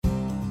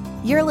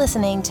You're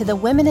listening to the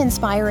Women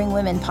Inspiring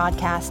Women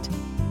podcast.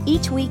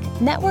 Each week,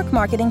 network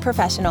marketing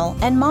professional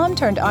and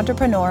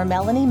mom-turned-entrepreneur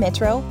Melanie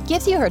Mitro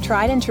gives you her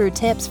tried-and-true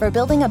tips for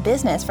building a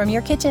business from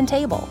your kitchen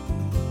table.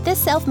 This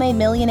self-made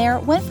millionaire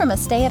went from a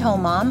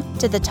stay-at-home mom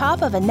to the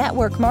top of a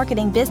network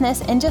marketing business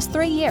in just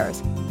 3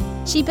 years.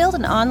 She built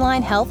an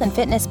online health and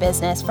fitness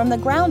business from the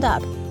ground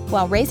up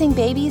while raising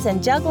babies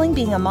and juggling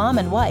being a mom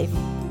and wife.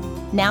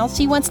 Now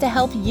she wants to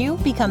help you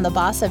become the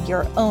boss of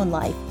your own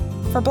life.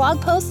 For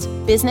blog posts,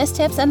 business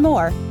tips, and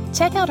more,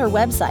 check out her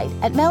website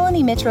at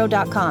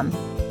melaniemitro.com.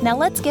 Now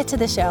let's get to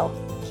the show.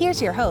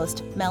 Here's your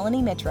host,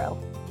 Melanie Mitro.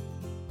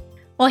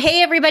 Well,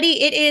 hey,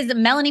 everybody. It is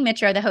Melanie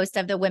Mitro, the host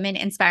of the Women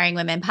Inspiring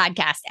Women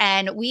podcast.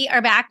 And we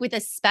are back with a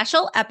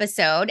special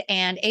episode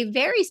and a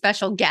very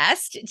special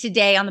guest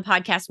today on the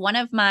podcast. One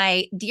of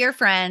my dear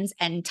friends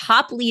and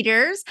top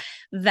leaders,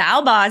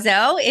 Val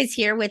Bozzo, is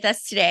here with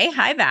us today.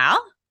 Hi, Val.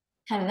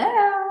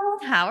 Hello.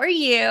 How are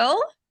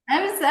you?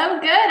 I'm so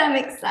good. I'm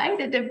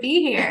excited to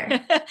be here.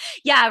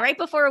 Yeah, right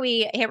before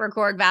we hit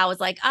record, Val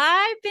was like,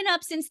 I've been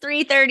up since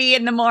 3:30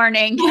 in the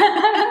morning.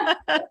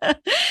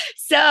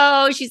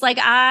 So she's like,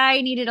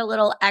 I needed a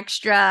little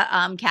extra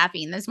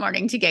caffeine this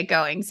morning to get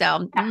going.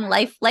 So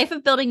life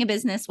of building a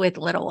business with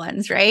little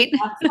ones, right?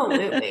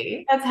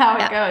 Absolutely. That's how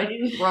it goes.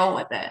 You just roll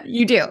with it.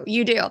 You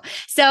do.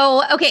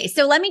 So, okay.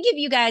 So let me give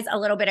you guys a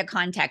little bit of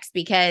context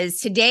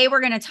because today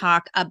we're going to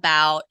talk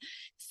about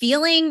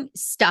feeling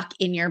stuck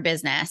in your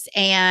business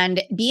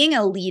and being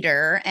a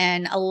leader.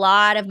 And a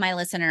lot of my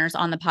listeners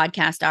on the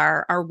podcast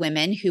are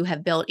women who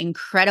have built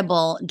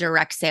incredible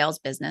direct sales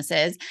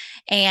businesses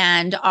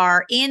and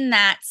are in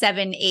that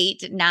 7,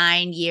 8,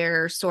 9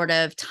 year sort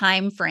of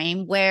time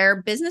frame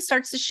where business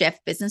starts to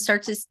shift, business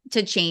starts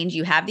to change.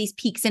 You have these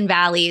peaks and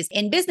valleys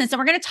in business. And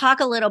we're going to talk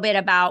a little bit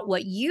about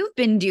what you've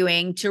been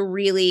doing to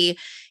really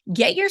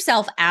get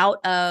yourself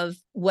out of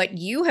what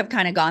you have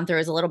kind of gone through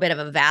as a little bit of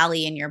a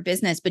valley in your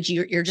business, but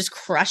you're just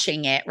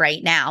crushing it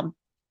right now.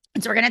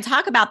 And so we're going to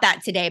talk about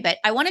that today, but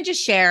I want to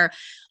just share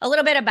a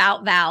little bit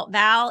about Val.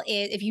 Val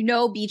is, if you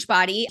know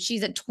Beachbody,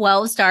 she's a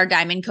 12-star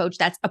diamond coach.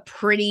 That's a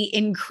pretty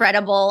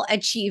incredible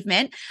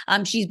achievement.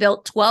 She's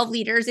built 12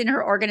 leaders in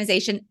her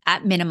organization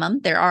at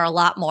minimum. There are a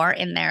lot more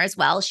in there as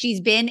well.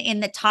 She's been in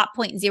the top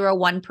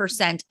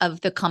 0.01% of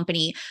the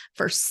company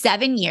for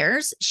 7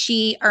 years.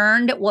 She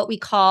earned what we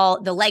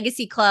call the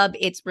Legacy Club.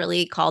 It's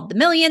really called the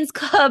Millions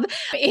Club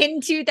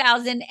in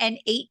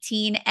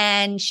 2018.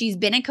 And she's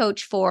been a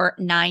coach for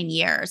 9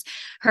 years.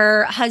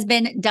 Her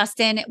husband,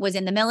 Dustin, was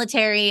in the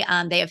military.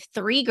 They have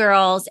 3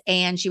 girls,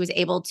 and she was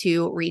able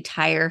to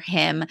retire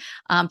him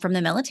from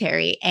the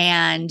military.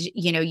 And,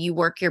 you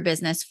work your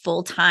business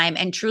full time.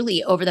 And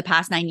truly, over the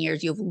past 9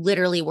 years, you've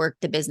literally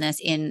worked the business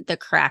in the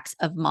cracks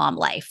of mom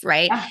life,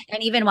 right? Yeah.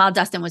 And even while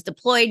Dustin was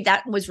deployed,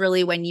 that was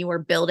really when you were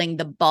building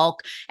the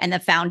bulk and the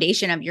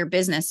foundation of your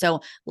business.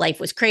 So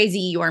life was crazy.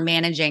 You were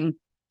managing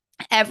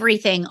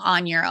everything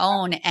on your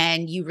own.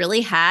 And you really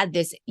have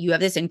this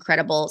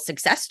incredible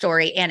success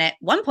story. And at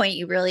one point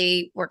you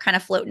really were kind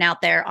of floating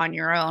out there on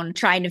your own,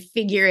 trying to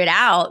figure it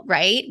out,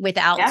 right?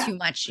 Without too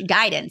much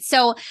guidance.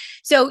 So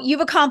you've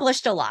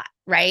accomplished a lot,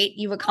 right?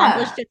 You've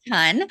accomplished a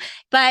ton,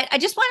 but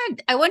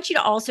I want you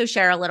to also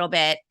share a little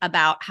bit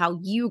about how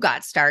you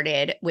got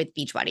started with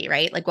Beachbody,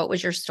 right? Like, what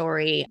was your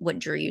story? What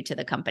drew you to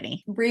the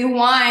company?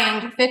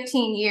 Rewind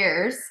 15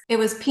 years. It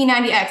was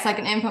P90X, like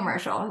an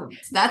infomercial.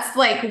 So that's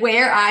like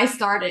where I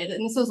started.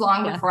 And this was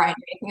long before I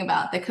knew anything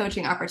about the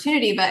coaching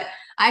opportunity, but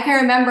I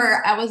can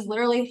remember I was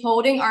literally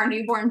holding our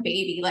newborn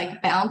baby,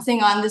 like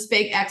bouncing on this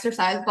big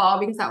exercise ball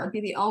because that would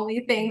be the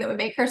only thing that would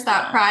make her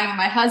stop crying. And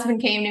my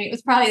husband came to me. It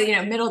was probably,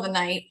 middle of the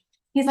night.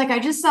 He's like, I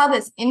just saw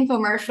this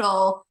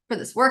infomercial for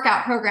this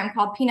workout program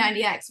called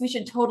P90X. We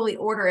should totally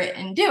order it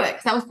and do it.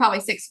 Cause that was probably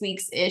 6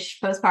 weeks-ish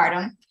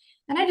postpartum.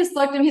 And I just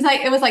looked at him. He's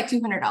like, it was like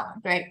 $200,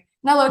 right?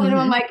 And I looked at him.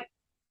 I'm like,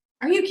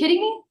 are you kidding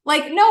me?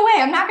 Like, no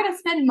way. I'm not going to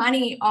spend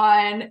money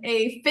on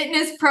a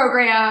fitness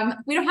program.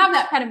 We don't have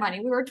that kind of money.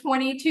 We were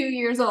 22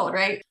 years old,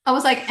 right? I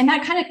was like, and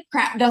that kind of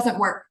crap doesn't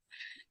work.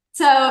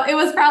 So it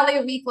was probably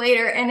a week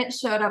later and it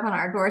showed up on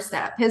our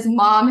doorstep. His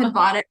mom had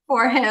bought it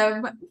for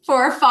him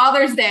for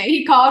Father's Day.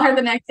 He called her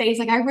the next day. He's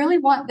like, I really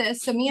want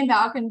this. So me and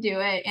Val can do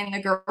it in the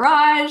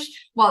garage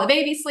while the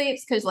baby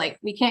sleeps. Cause like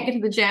we can't get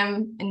to the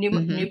gym and new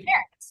parents.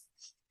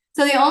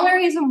 So the only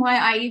reason why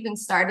I even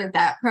started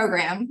that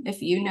program,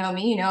 if you know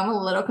me, I'm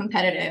a little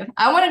competitive.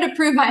 I wanted to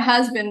prove my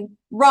husband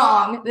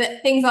wrong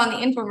that things on the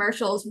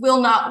infomercials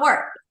will not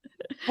work.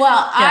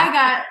 Well, I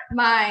got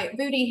my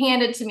booty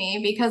handed to me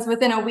because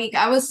within a week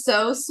I was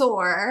so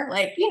sore,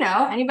 like,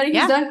 anybody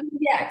who's done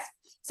PDX,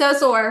 so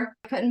sore,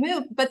 I couldn't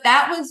move. But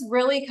that was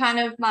really kind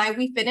of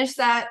we finished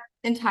that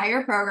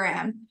entire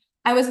program.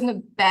 I was in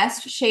the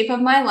best shape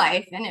of my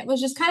life. And it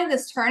was just kind of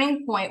this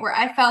turning point where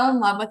I fell in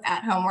love with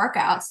at-home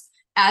workouts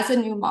as a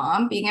new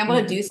mom, being able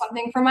to do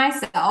something for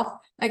myself,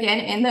 again,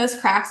 in those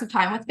cracks of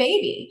time with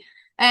baby.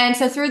 And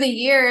so through the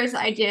years,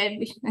 I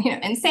did,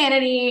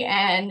 Insanity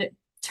and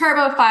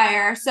Turbo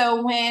Fire.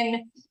 So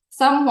when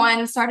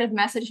someone started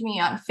messaging me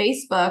on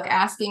Facebook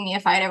asking me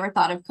if I'd ever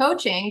thought of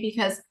coaching,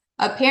 because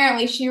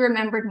apparently she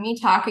remembered me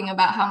talking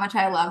about how much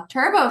I love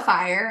Turbo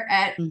Fire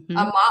at a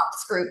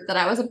MOPS group that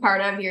I was a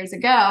part of years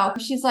ago.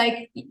 She's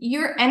like,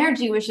 your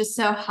energy was just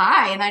so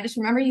high. And I just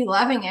remember you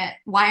loving it.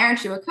 Why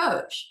aren't you a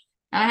coach?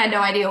 And I had no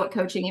idea what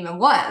coaching even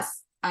was.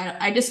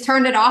 I just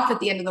turned it off at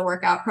the end of the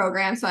workout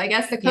program. So I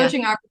guess the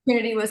coaching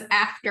opportunity was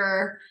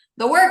after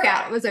the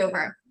workout was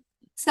over.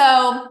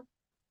 So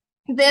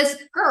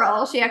this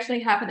girl, she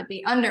actually happened to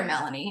be under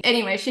Melanie.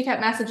 Anyway, she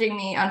kept messaging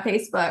me on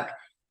Facebook.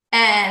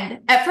 And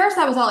at first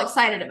I was all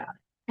excited about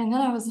it. And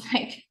then I was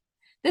like,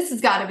 this has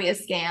got to be a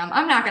scam.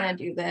 I'm not going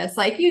to do this.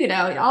 Like, you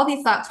know, all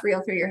these thoughts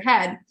reel through your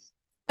head.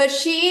 But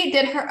she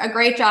did a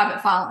great job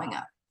at following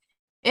up.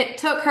 It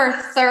took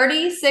her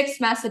 36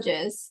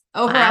 messages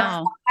over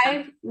a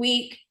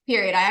 5-week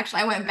period.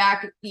 I went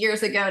back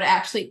years ago to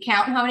actually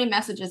count how many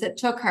messages it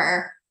took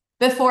her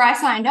before I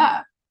signed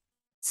up.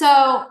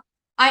 So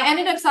I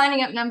ended up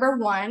signing up number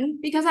 1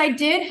 because I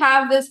did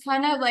have this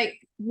kind of like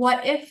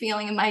what if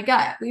feeling in my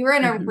gut. We were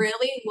in a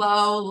really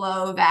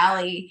low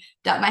valley,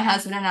 my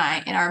husband and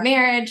I, in our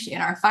marriage,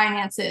 in our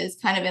finances,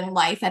 kind of in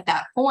life at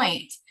that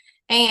point.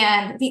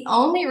 And the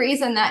only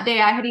reason that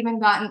day I had even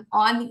gotten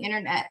on the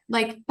internet,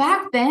 like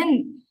back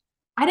then,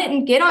 I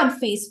didn't get on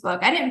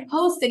Facebook. I didn't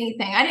post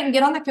anything. I didn't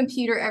get on the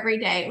computer every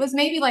day. It was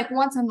maybe like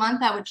once a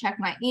month I would check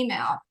my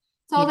email.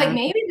 So I was like,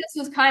 maybe this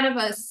was kind of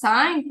a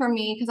sign for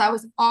me because I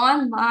was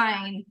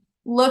online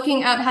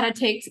looking up how to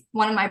take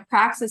one of my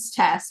praxis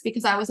tests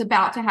because I was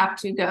about to have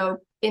to go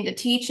into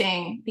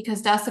teaching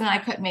because Dustin and I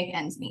couldn't make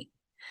ends meet.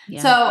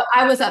 Yeah. So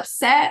I was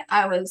upset.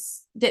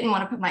 Didn't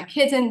want to put my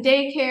kids in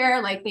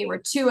daycare. Like they were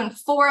 2 and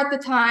 4 at the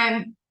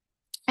time.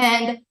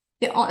 And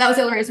that was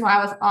the only reason why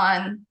I was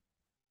on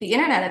the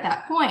internet at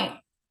that point.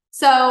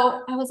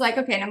 So I was like,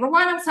 okay, number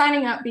 1, I'm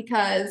signing up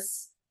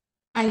because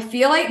I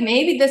feel like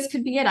maybe this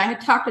could be it. I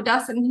had talked to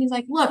Dustin and he's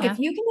like, look, if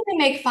you can even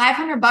make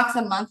 $500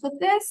 a month with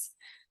this,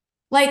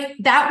 like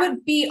that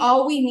would be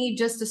all we need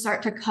just to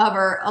start to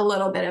cover a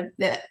little bit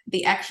of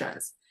the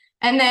extras.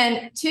 And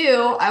then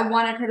 2, I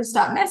wanted her to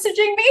stop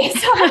messaging me.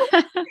 So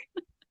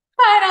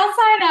fine, I'll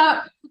sign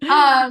up.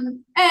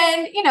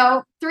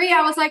 And 3,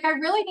 I was like, I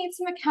really need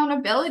some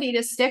accountability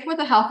to stick with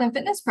the health and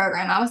fitness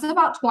program. I was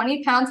about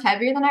 20 pounds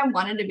heavier than I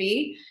wanted to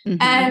be.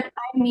 And I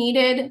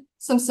needed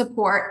some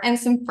support and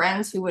some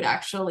friends who would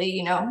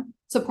actually,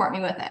 support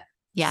me with it.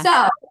 Yeah.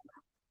 So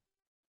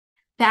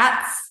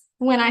that's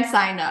when I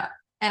signed up.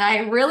 And I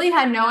really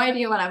had no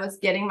idea what I was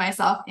getting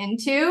myself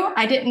into.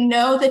 I didn't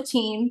know the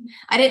team.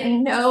 I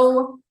didn't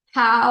know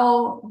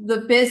how the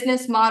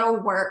business model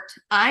worked.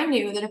 I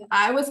knew that if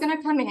I was going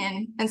to come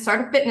in and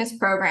start a fitness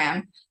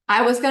program,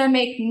 I was going to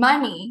make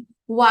money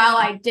while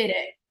I did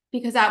it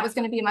because that was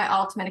going to be my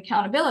ultimate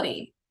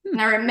accountability.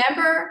 And I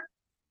remember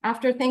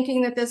after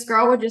thinking that this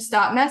girl would just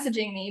stop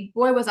messaging me,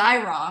 boy, was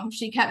I wrong.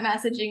 She kept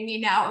messaging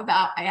me now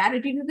about, I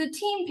added you to the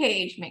team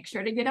page, make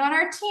sure to get on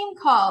our team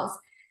calls.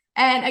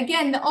 And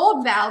again, the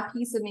old Val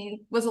piece of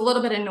me was a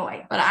little bit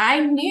annoyed, but I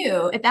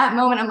knew at that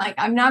moment, I'm like,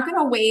 I'm not going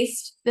to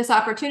waste this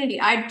opportunity.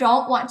 I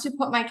don't want to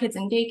put my kids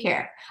in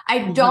daycare. I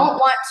don't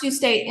want to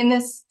stay in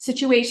this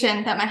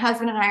situation that my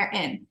husband and I are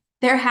in.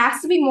 There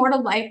has to be more to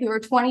life. We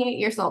were 28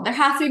 years old. There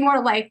has to be more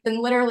to life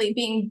than literally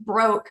being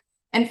broke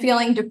and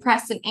feeling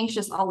depressed and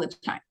anxious all the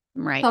time.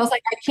 Right. So I was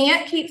like, I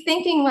can't keep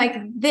thinking like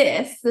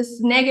this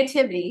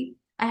negativity.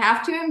 I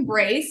have to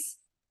embrace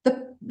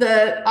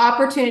the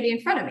opportunity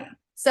in front of me.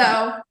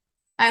 So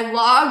I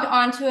logged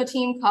onto a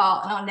team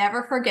call and I'll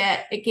never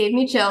forget. It gave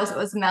me chills. It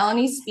was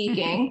Melanie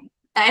speaking.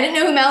 I didn't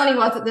know who Melanie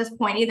was at this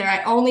point either.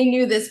 I only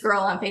knew this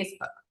girl on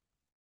Facebook.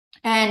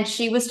 And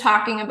she was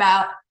talking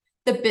about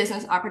the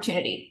business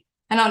opportunity.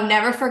 And I'll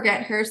never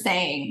forget her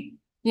saying,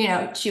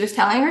 she was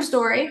telling her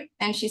story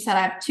and she said,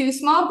 I have 2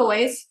 small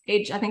boys,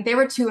 I think they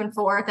were 2 and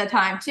 4 at the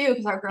time too,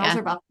 because our girls are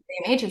about the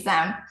same age as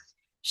them.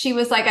 She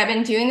was like, I've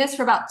been doing this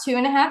for about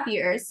 2.5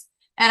 years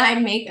and I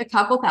make a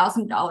couple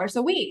 $1,000s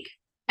a week.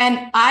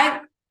 And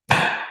I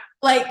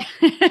my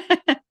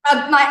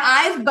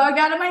eyes bug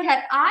out of my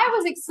head. I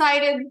was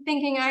excited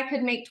thinking I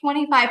could make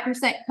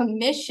 25%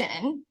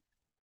 commission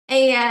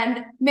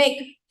and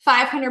make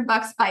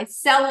 $500 by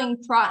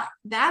selling product.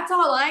 That's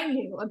all I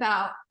knew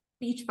about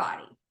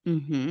Beachbody.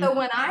 So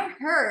when I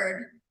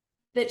heard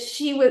that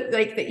she was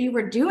like, that you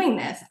were doing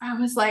this, I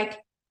was like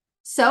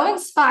so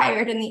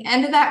inspired. In the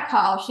end of that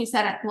call, she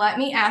said, let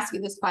me ask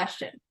you this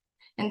question.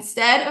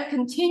 Instead of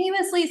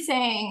continuously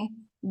saying,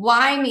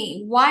 why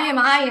me? Why am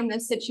I in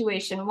this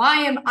situation? Why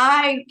am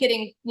I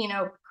getting,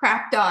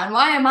 crapped on?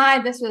 Why am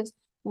I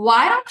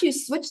why don't you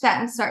switch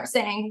that and start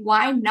saying,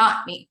 why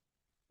not me?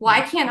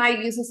 Why can't I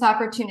use this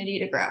opportunity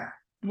to grow?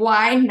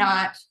 Why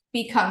not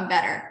become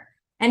better?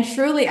 And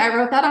truly, I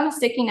wrote that on a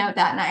sticky note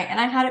that night and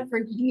I had it for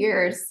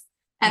years.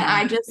 And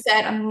I just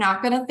said, I'm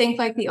not going to think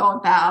like the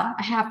old Val.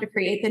 I have to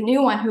create the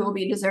new one who will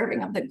be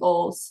deserving of the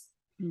goals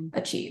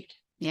achieved.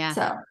 Yeah.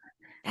 So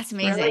that's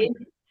amazing. Really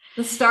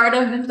the start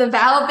of the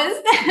Val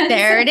business.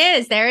 There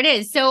it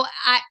is. So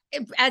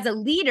as a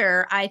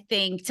leader, I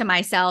think to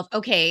myself,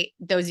 okay,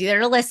 those of you that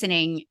are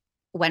listening,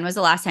 when was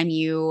the last time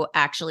you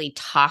actually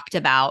talked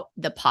about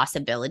the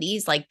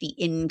possibilities, like the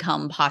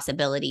income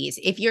possibilities?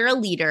 If you're a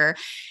leader,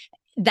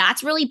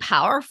 that's really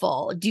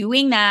powerful.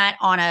 Doing that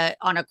on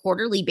a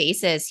quarterly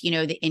basis,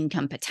 the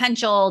income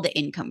potential, the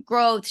income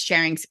growth,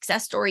 sharing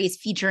success stories,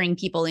 featuring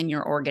people in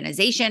your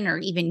organization or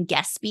even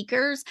guest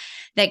speakers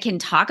that can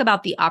talk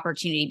about the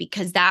opportunity,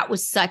 because that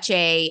was such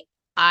a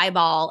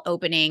eyeball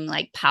opening,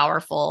 like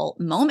powerful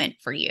moment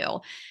for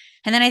you.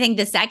 And then I think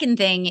the second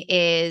thing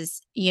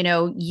is,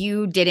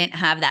 you didn't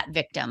have that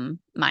victim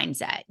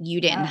mindset. You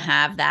didn't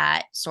have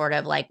that sort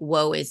of like,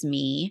 woe is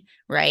me,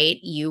 right?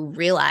 You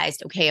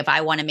realized, okay, if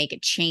I want to make a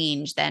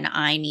change, then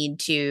I need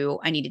to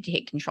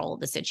take control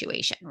of the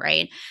situation,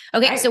 right?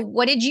 Okay. Right. So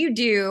what did you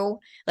do?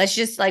 Let's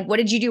just what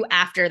did you do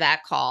after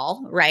that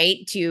call,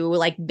 right?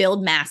 To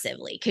build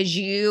massively, because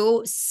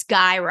you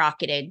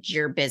skyrocketed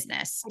your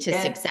business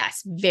to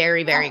success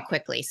very, very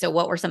quickly. So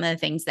what were some of the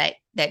things that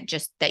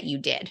you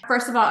did?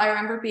 First of all, I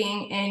remember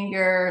being in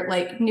your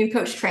new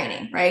coach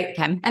training, right?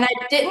 Okay. And I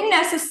didn't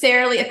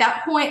necessarily, at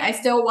that point, I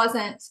still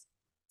wasn't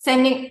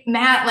sending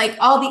Matt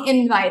all the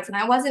invites, and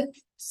I wasn't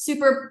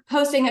super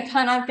posting a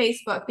ton on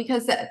Facebook,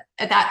 because at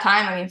that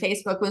time,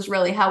 Facebook was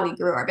really how we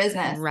grew our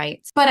business.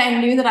 Right. But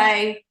I knew that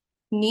I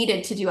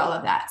needed to do all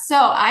of that. So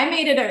I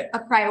made it a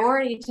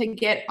priority to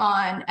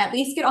at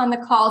least get on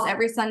the calls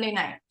every Sunday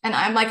night. And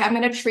I'm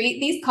going to treat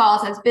these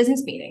calls as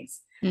business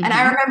meetings. Mm-hmm. And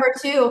I remember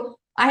too,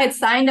 I had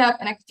signed up,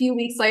 and a few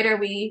weeks later,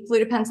 we flew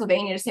to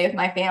Pennsylvania to stay with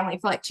my family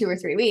for 2 or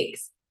 3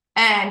 weeks.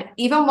 And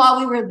even while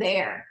we were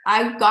there,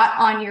 I got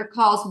on your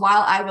calls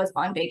while I was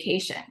on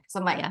vacation.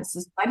 So I'm this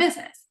is my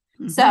business.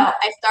 Mm-hmm. So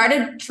I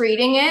started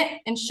treating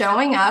it and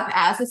showing up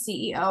as a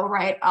CEO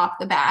right off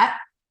the bat.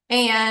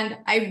 And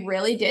I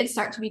really did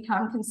start to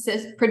become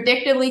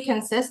predictably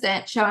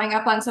consistent, showing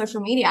up on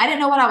social media. I didn't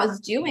know what I was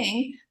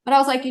doing, but I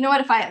was like, you know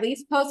what, if I at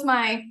least post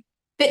my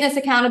fitness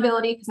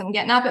accountability, because I'm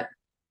getting up at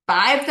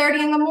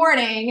 5:30 in the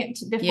morning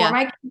before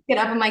my kids get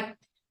up. I'm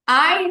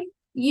I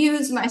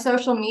use my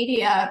social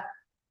media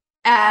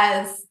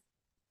as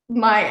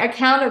my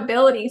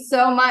accountability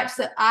so much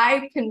that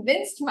I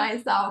convinced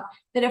myself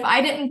that if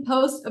I didn't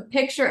post a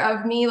picture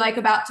of me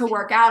about to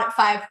work out at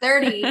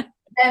 5:30,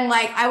 then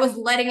I was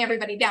letting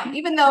everybody down.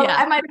 Even though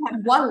I might have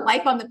had one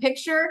like on the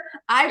picture,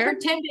 I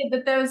pretended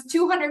that those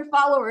 200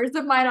 followers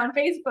of mine on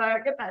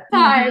Facebook at that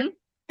time,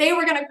 they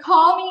were going to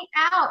call me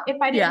out if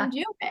I didn't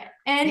do it.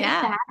 And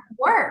that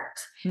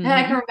worked. Mm-hmm. And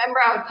I can remember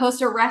I would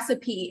post a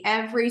recipe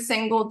every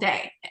single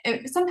day.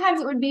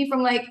 Sometimes it would be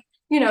from the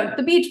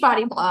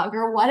Beachbody blog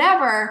or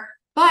whatever.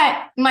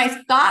 But my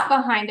thought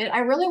behind it, I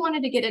really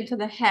wanted to get into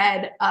the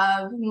head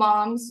of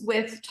moms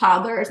with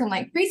toddlers and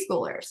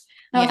preschoolers.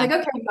 And I was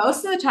okay,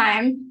 most of the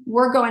time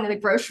we're going to the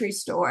grocery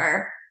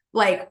store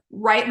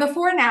right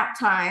before nap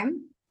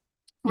time.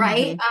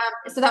 Right.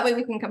 Mm-hmm. So that way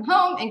we can come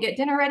home and get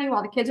dinner ready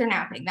while the kids are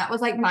napping. That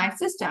was my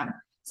system.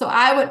 So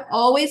I would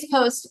always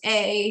post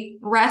a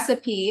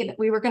recipe that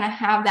we were going to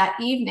have that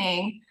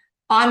evening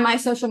on my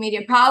social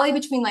media, probably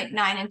between 9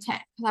 and 10.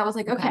 Because I was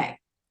okay,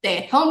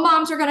 stay-at-home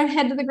moms are going to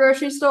head to the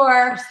grocery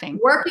store.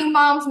 Working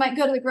moms might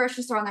go to the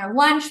grocery store on their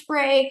lunch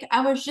break.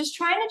 I was just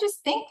trying to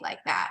think like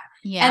that.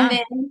 Yeah. And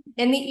then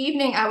in the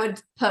evening, I would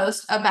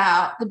post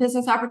about the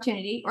business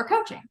opportunity or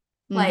coaching,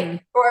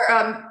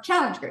 or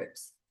challenge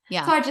groups.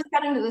 Yeah. So I just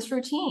got into this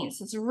routine.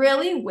 So it's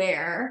really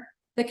where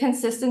the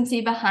consistency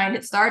behind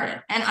it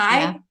started. And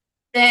I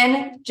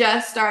then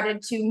just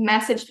started to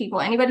message people,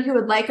 anybody who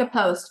would like a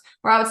post,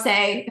 where I would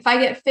say, if I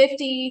get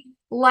 50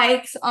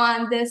 likes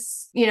on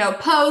this,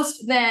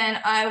 post,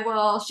 then I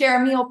will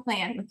share a meal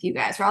plan with you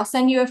guys, or I'll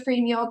send you a free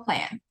meal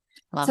plan.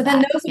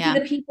 Then those would be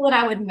the people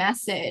that I would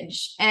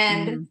message.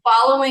 And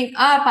following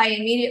up, I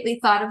immediately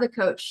thought of the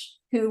coach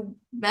who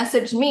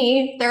messaged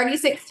me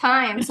 36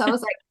 times. So I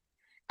was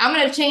I'm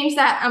going to change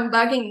that I'm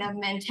bugging them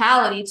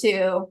mentality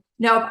to,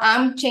 nope,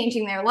 I'm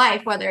changing their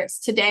life, whether it's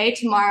today,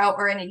 tomorrow,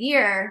 or in a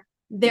year,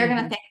 they're going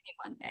to thank me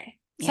one day.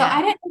 So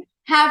I didn't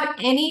have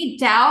any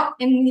doubt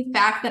in the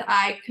fact that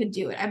I could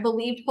do it. I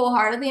believed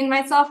wholeheartedly in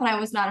myself, and I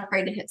was not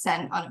afraid to hit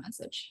send on a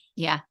message.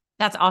 Yeah.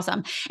 That's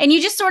awesome. And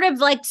you just sort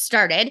of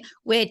started,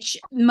 which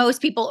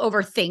most people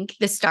overthink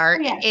the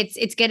start. Yeah.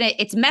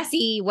 It's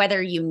messy, whether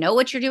you know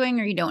what you're doing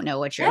or you don't know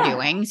what you're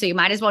doing. So you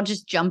might as well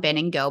just jump in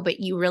and go, but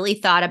you really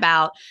thought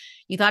about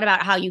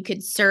how you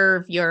could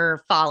serve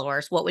your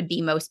followers, what would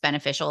be most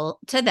beneficial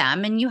to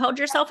them, and you held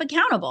yourself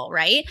accountable,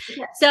 right?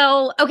 Yeah.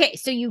 So, okay.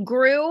 So you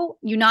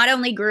not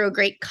only grew a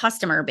great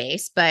customer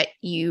base, but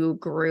you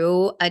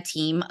grew a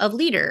team of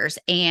leaders,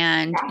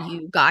 and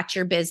you got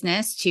your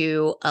business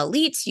to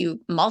elites,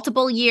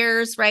 multiple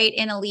years, right?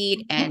 In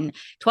elite and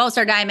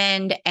 12-star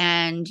diamond.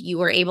 And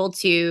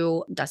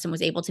Dustin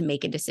was able to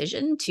make a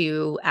decision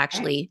to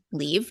actually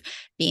leave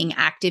being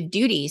active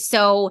duty.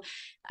 So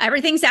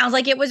everything sounds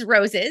like it was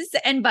roses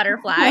and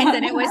butterflies,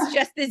 and it was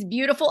just this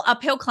beautiful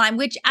uphill climb,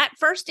 which at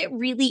first it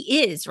really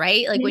is,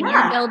 right? When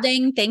you're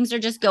building, things are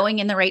just going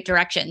in the right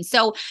direction.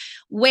 So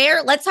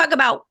let's talk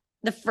about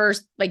the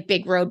first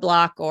big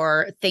roadblock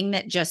or thing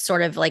that just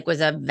sort of was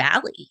a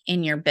valley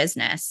in your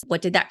business.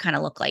 What did that kind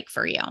of look like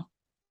for you?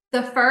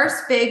 The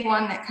first big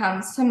one that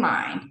comes to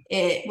mind,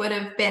 it would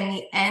have been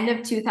the end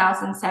of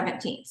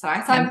 2017. So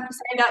I signed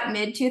up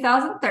mid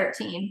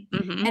 2013,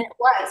 and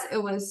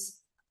it was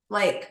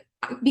like,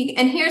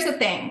 and here's the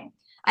thing.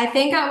 I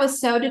think I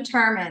was so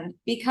determined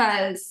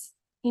because,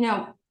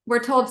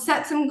 we're told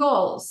set some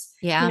goals,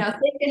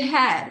 think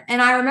ahead.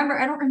 And I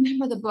don't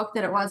remember the book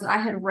that it was that I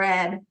had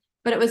read,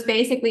 but it was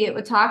basically, it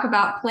would talk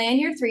about plan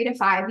your 3 to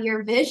 5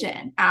 year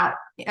vision out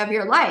of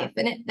your life.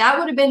 And that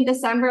would have been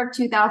December of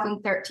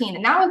 2013.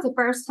 And that was the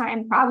first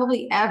time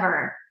probably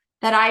ever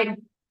that I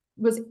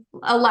was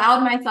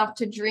allowed myself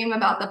to dream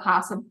about the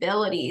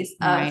possibilities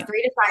of 3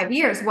 to 5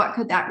 years. What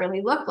could that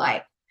really look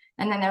like?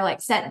 And then they're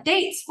like, set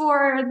dates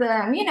for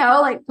them,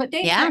 like put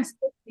dates next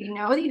to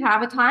that you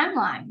have a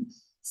timeline.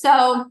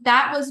 So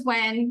that was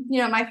when,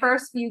 my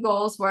first few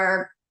goals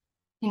were,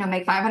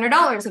 make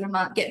 $500 in a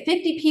month, get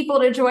 50 people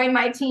to join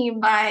my team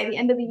by the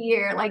end of the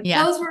year.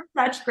 Those were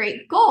such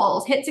great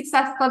goals. Hit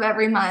Success Club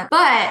every month,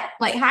 but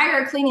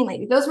hire a cleaning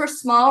lady. Those were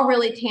small,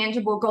 really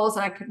tangible goals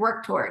that I could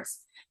work towards.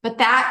 But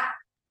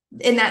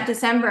in that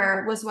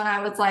December was when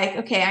I was like,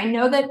 okay, I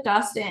know that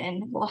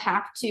Dustin will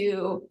have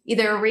to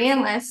either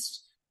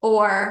re-enlist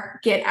or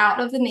get out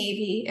of the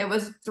Navy. It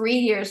was 3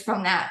 years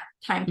from that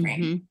time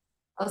frame.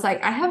 I was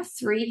like, I have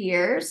 3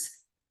 years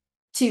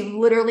to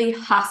literally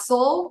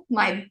hustle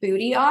my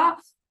booty off.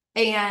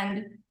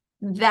 And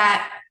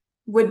that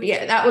would be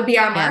it. That would be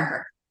our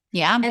marker.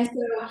 Yeah. And so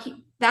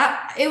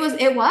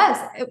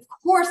of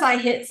course I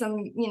hit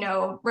some,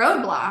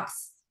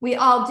 roadblocks. We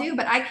all do,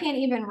 but I can't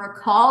even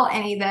recall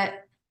any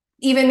that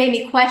even made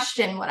me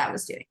question what I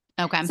was doing.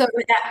 Okay. So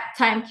that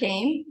time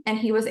came and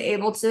he was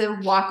able to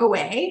walk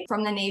away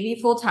from the Navy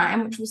full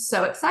time, which was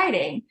so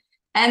exciting.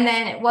 And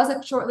then it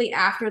wasn't shortly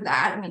after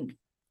that.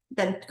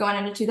 Then going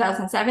into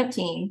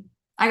 2017,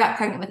 I got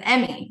pregnant with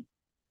Emmy,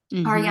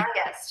 our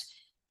youngest.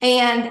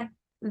 And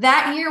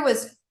that year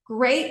was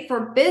great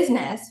for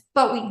business,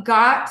 but we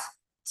got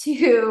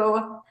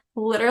to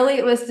literally,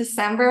 it was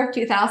December of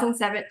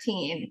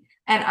 2017.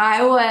 And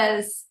I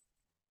was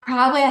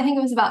probably, I think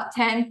it was about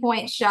 10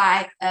 points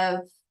shy of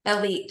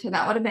elite. And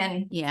that would have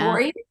been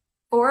 4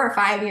 or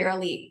 5 year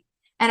elite.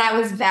 And I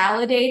was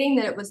validating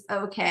that it was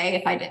okay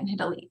if I didn't hit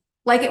elite.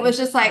 It was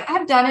just like,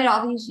 I've done it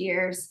all these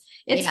years.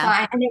 It's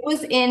fine. And it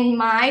was in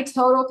my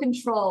total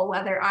control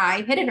whether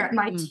I hit it or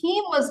my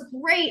team was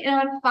great and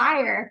on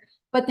fire,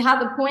 but how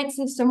the point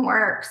system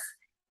works,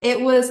 it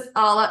was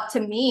all up to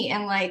me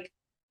and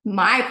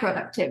my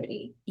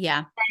productivity.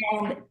 Yeah.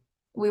 And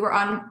we were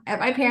at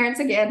my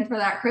parents' again for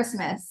that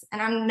Christmas. And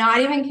I'm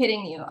not even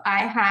kidding you.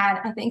 I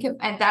had, I think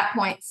at that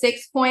point,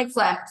 6 points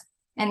left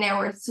and there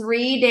were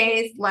 3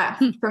 days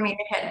left for me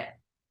to hit it.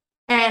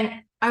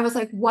 And I was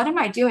like, what am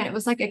I doing? It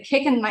was like a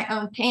kick in my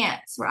own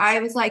pants where I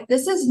was like,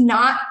 this is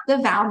not the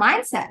Val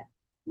mindset.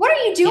 What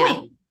are you doing?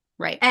 Yeah.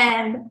 Right.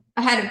 And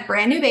I had a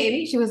brand new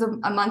baby. She was a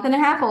month and a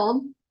half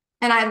old.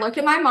 And I looked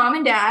at my mom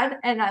and dad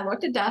and I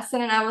looked at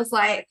Dustin and I was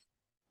like,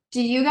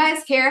 do you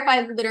guys care if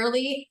I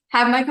literally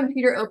have my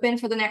computer open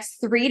for the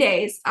next 3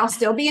 days? I'll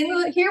still be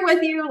here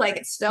with you.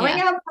 It's snowing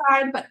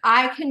outside, but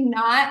I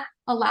cannot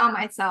allow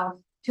myself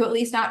to at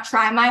least not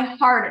try my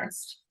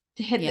hardest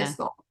to hit this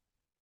goal.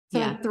 So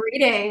in 3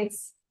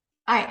 days,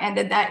 I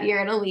ended that year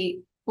at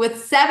elite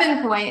with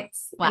 7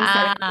 points.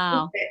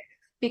 Wow.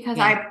 Because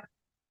I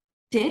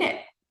did it.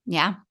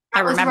 Yeah.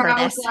 I remember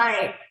this.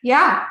 And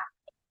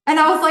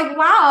I was like,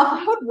 wow,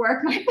 if I would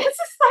work my business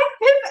like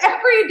this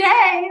every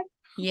day,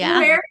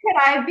 where could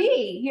I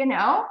be,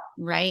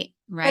 Right.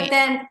 But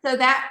then, so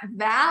that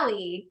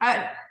valley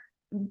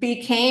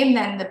became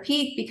then the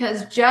peak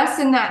because just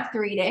in that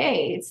 3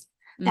 days,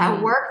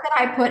 that work that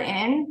I put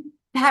in,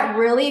 that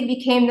really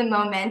became the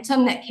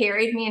momentum that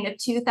carried me into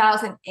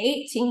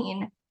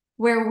 2018,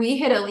 where we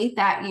hit elite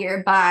that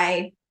year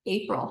by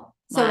April.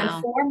 So in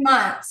 4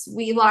 months,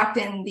 we locked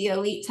in the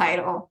elite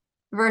title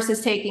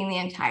versus taking the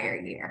entire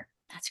year.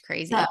 That's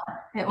crazy. So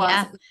it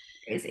was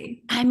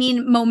crazy.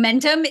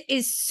 Momentum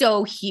is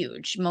so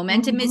huge.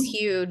 Momentum is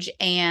huge.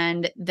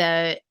 And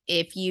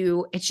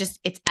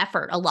it's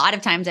effort. A lot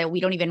of times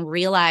we don't even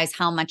realize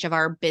how much of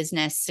our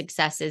business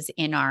success is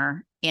in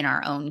our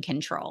own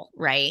control,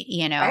 right?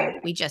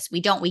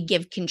 We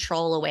give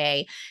control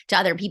away to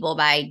other people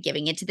by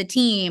giving it to the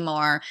team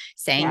or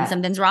saying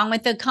something's wrong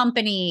with the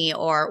company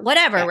or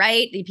whatever,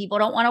 right? People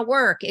don't want to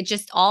work. It's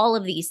just all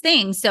of these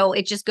things. So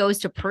it just goes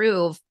to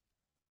prove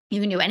you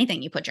can do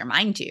anything you put your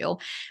mind to,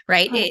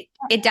 right?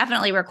 It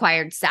definitely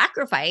required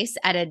sacrifice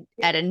at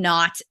a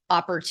not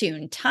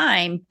opportune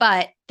time,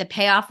 but the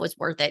payoff was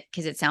worth it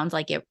because it sounds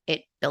like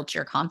it built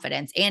your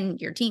confidence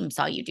and your team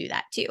saw you do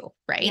that too,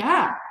 right?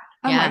 Yeah.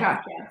 Oh my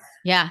gosh, yes.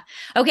 Yeah.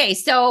 Okay.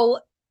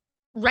 So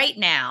right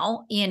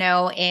now,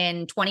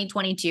 in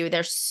 2022,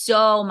 there's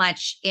so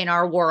much in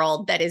our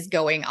world that is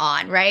going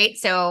on, right?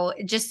 So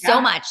just so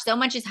much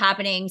is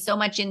happening, so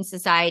much in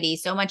society,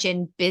 so much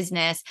in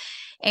business.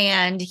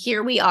 And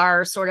here we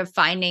are sort of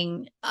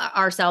finding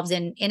ourselves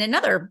in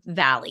another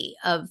valley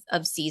of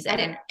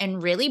season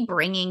and really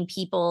bringing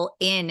people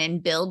in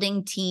and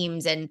building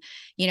teams. And,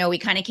 we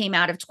kind of came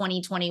out of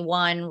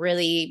 2021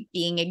 really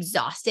being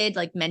exhausted,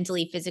 like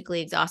mentally,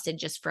 physically exhausted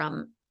just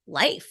from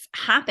life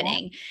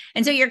happening.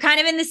 And so you were kind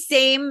of in this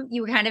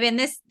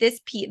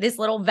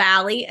little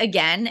valley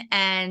again.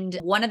 And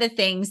one of the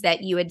things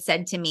that you had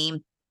said to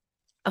me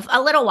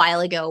a little while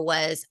ago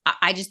was,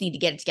 I just need to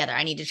get it together.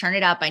 I need to turn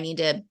it up. I need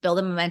to build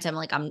a momentum.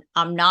 Like I'm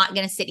not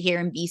going to sit here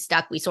and be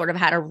stuck. We sort of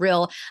had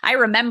I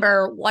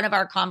remember one of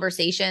our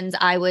conversations,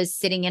 I was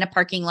sitting in a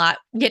parking lot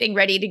getting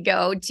ready to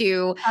go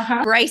to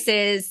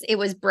Bryce's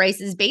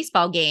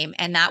baseball game.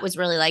 And that was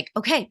really like,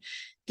 okay,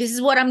 this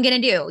is what I'm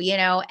going to do,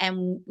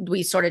 and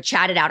we sort of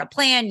chatted out a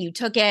plan. You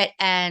took it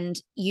and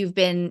you've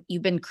been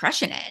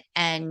crushing it,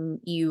 and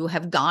you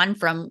have gone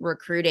from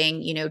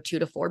recruiting, 2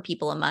 to 4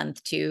 people a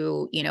month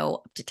to,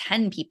 up to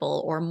 10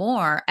 people or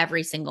more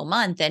every single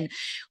month. And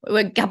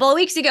a couple of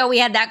weeks ago, we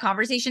had that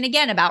conversation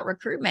again about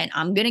recruitment.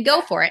 I'm going to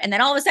go for it. And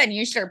then all of a sudden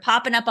you start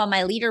popping up on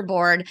my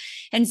leaderboard.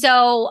 And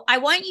so I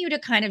want you to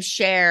kind of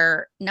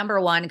share,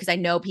 number one, because I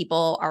know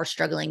people are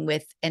struggling,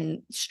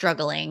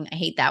 I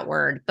hate that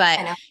word, but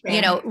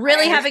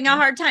really having a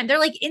hard time. They're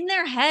like in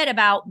their head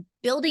about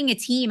building a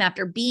team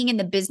after being in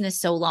the business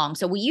so long.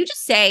 So will you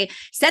just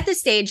set the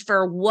stage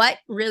for what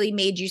really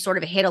made you sort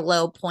of hit a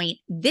low point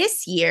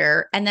this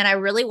year? And then I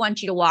really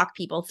want you to walk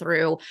people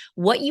through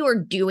what you are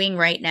doing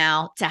right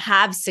now to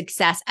have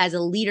success as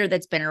a leader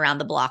that's been around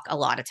the block a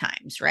lot of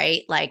times,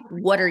 right? Like,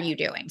 what are you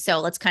doing?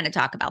 So let's kind of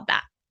talk about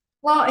that.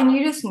 Well, and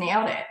you just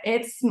nailed it.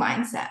 It's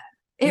mindset.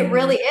 It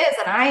really is.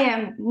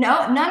 And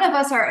none of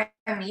us are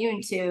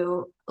immune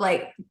to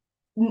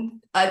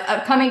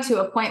coming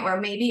to a point where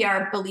maybe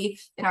our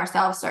belief in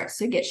ourselves starts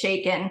to get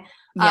shaken,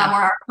 where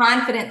our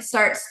confidence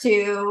starts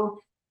to,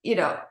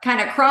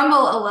 kind of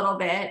crumble a little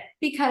bit,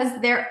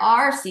 because there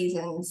are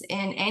seasons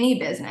in any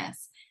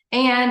business.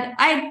 And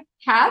I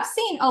have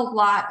seen a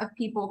lot of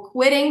people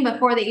quitting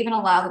before they even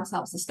allow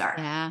themselves to start.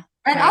 Yeah.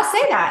 And I'll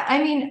say that.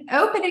 I mean,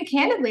 open and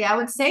candidly, I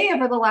would say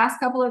over the last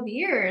couple of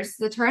years,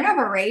 the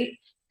turnover rate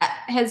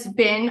has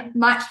been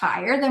much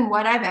higher than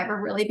what I've ever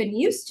really been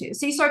used to.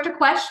 So you start to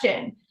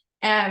question,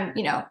 am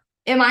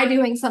I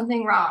doing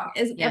something wrong?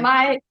 Am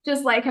I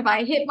just have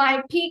I hit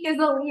my peak as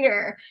a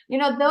leader?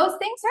 Those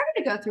things started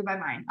to go through my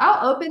mind.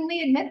 I'll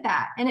openly admit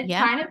that. And it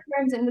kind of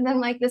turns into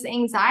then this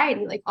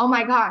anxiety, oh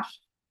my gosh,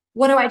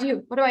 what do I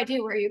do? What do I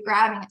do? Where are you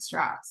grabbing at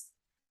straws?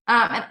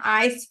 And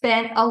I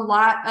spent a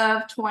lot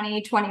of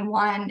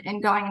 2021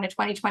 and going into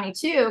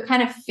 2022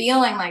 kind of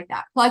feeling like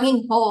that,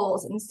 plugging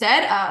holes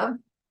instead of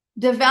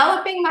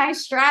developing my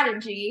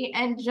strategy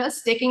and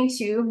just sticking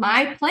to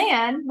my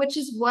plan, which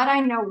is what I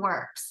know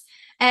works.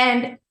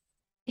 And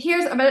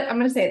I'm going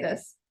to say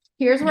this.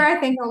 Here's where I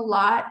think a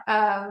lot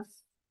of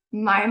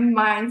my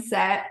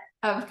mindset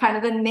of kind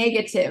of the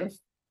negative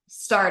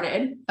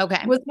started.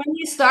 Okay. Was when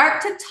you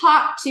start to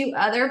talk to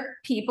other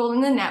people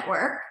in the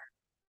network,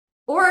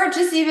 or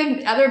just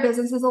even other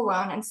businesses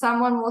alone, and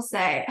someone will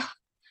say,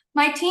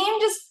 my team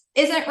just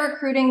isn't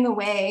recruiting the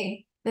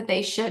way that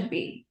they should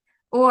be.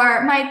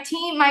 Or my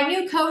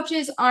new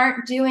coaches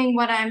aren't doing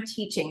what I'm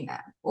teaching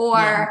them.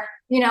 Or,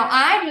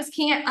 I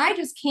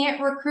just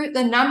can't recruit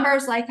the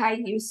numbers like I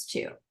used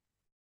to.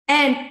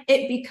 And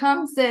it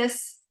becomes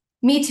this,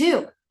 me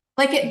too.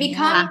 It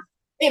becomes,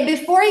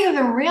 before you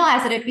even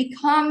realize it, it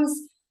becomes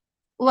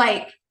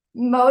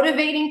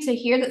motivating to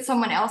hear that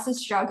someone else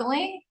is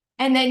struggling.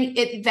 And then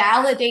it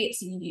validates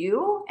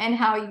you and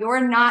how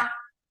you're not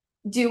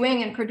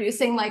doing and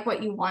producing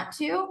what you want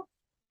to.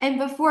 And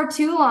before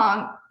too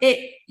long,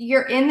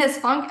 you're in this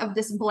funk of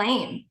this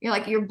blame.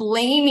 You're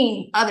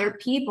blaming other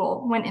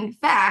people when in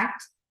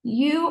fact,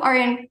 you are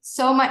in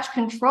so much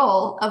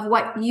control of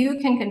what you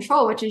can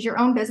control, which is your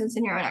own business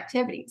and your own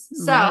activities.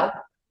 So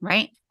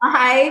right.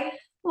 I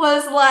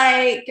was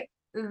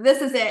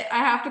this is it. I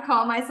have to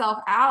call myself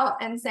out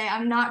and say,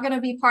 I'm not going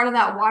to be part of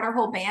that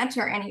waterhole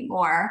banter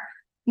anymore.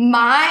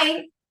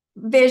 My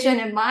vision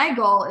and my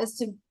goal is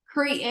to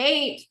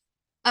create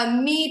a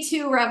Me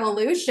Too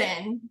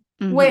revolution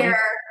where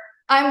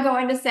I'm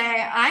going to say,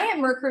 I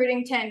am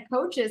recruiting 10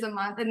 coaches a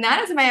month, and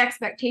that is my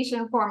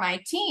expectation for my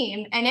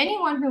team. And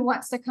anyone who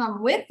wants to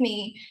come with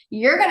me,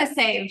 you're going to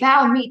say,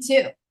 Val, me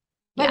too.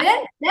 But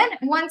then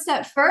one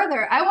step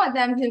further, I want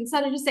them to,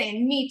 instead of just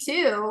saying me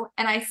too,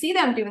 and I see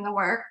them doing the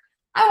work,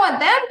 I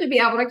want them to be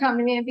able to come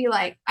to me and be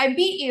like, I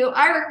beat you.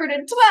 I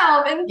recruited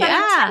 12 in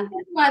 10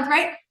 months,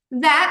 right?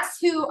 That's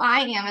who I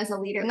am as a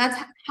leader. And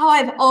that's how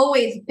I've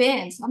always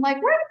been. So I'm where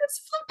did this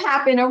flip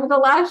happen over the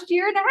last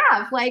year and a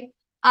half?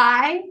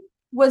 I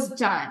was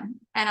done.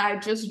 And I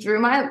just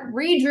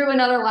redrew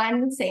another line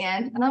in the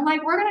sand. And I'm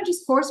we're going to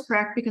just course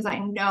correct because I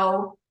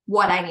know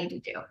what I need to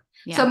do.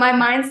 Yeah. So my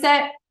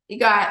mindset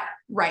got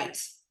right.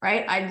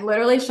 I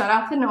literally shut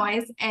off the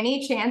noise.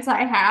 Any chance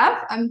I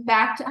have, I'm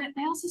back to, I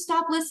also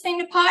stopped listening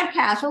to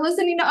podcasts or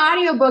listening to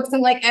audiobooks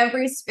in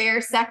every spare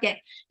second.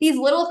 These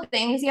little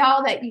things,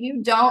 y'all, that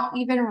you don't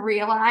even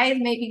realize,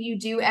 maybe you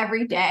do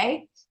every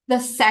day, the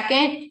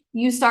second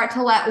you start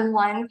to let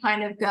one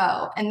kind of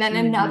go and then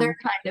another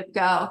kind of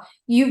go,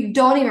 you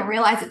don't even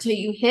realize it till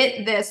you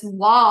hit this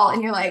wall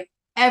and you're like,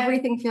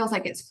 everything feels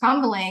like it's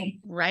crumbling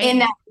in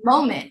that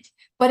moment.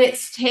 But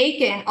it's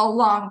taken a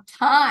long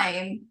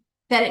time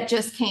that it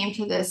just came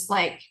to this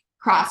like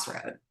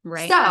crossroad.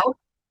 Right. So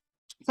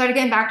started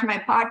getting back to my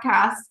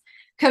podcast,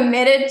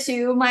 committed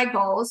to my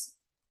goals.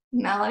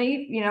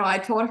 Melanie, you know, I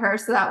told her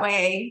so that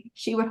way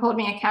she would hold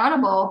me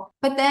accountable.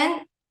 But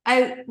then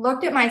I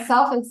looked at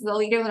myself as the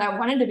leader that I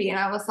wanted to be. And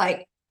I was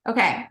like,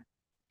 okay,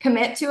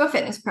 commit to a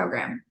fitness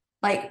program,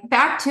 like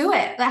back to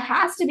it. That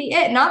has to be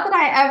it. Not that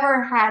I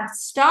ever had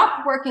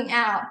stopped working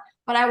out,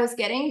 but I was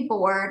getting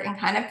bored and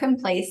kind of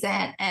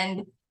complacent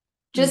and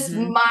just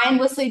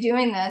mindlessly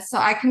doing this. So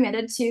I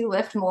committed to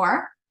lift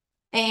more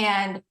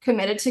and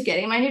committed to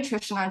getting my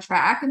nutrition on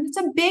track. And it's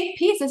a big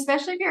piece,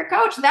 especially if you're a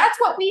coach. That's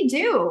what we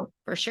do.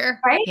 For sure.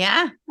 Right?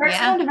 Yeah.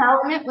 Personal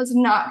development was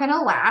not going to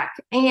lack.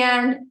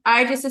 And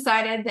I just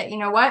decided that, you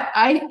know what,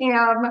 I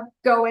am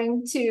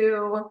going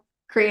to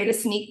create a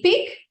sneak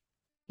peek.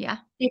 Yeah.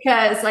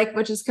 Because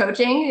which is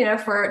coaching, you know,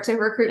 to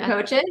recruit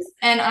coaches.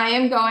 And I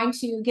am going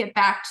to get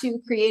back to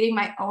creating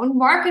my own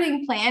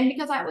marketing plan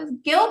because I was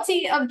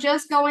guilty of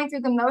just going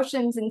through the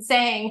motions and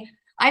saying,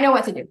 I know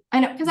what to do. I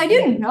know, because I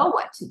didn't know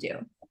what to do,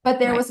 but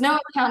there was no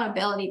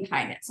accountability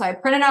behind it. So I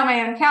printed out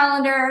my own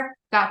calendar,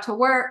 got to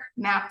work,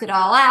 mapped it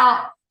all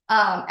out,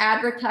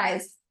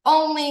 advertised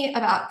only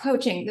about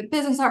coaching, the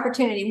business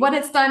opportunity, what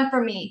it's done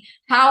for me,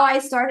 how I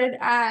started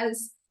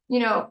as, you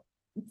know,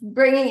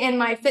 bringing in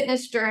my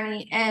fitness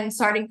journey and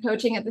starting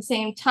coaching at the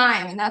same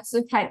time. And that's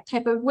the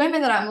type of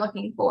women that I'm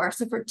looking for.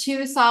 So for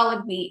 2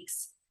 solid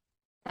weeks,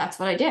 that's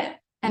what I did.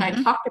 And I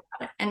talked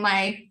about it. And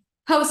my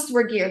posts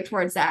were geared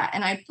towards that.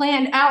 And I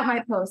planned out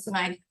my posts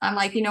and I'm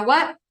like, you know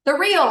what? The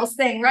reels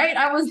thing, right?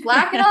 I was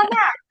lacking on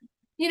that.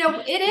 You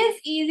know, it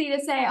is easy to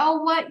say,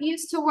 oh, what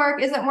used to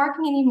work isn't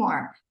working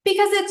anymore,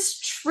 because it's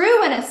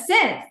true in a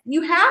sense.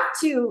 You have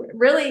to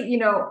really, you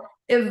know,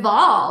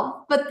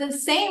 evolve, but the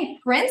same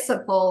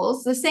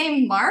principles, the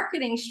same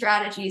marketing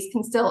strategies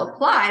can still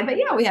apply. But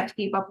yeah, we have to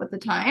keep up with the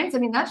times. I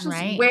mean, that's just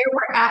where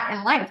we're at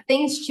in life.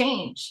 Things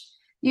change.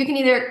 You can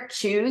either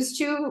choose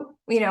to,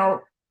 you know,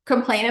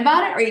 complain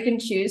about it, or you can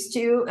choose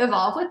to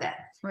evolve with it.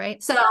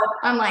 Right. So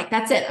I'm like,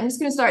 that's it. I'm just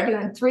going to start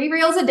doing 3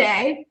 reels a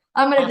day.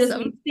 I'm going to just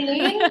be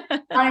seen. I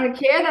don't even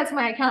care. That's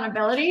my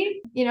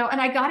accountability, you know, and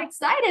I got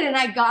excited and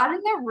I got in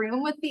the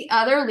room with the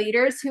other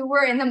leaders who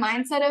were in the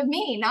mindset of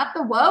me, not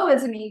the woe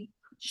is me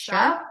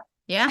stuff.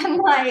 Yeah. I'm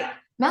like,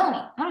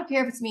 Melanie, I don't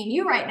care if it's me and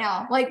you right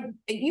now. Like,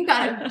 you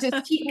got to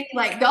just keep me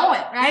like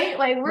going, right?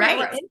 Like we're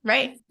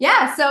right.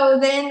 Yeah. So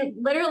then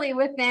literally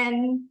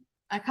within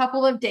a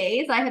couple of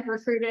days, I had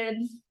recruited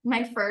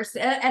my first,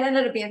 and it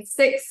ended up being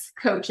 6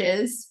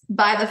 coaches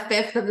by the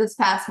 5th of this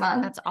past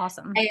month. That's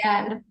awesome.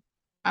 And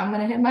I'm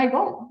going to hit my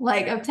goal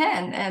of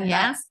 10. And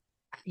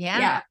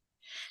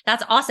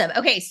that's awesome.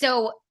 Okay.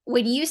 So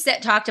when you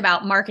talked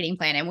about marketing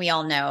plan, and we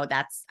all know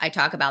I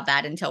talk about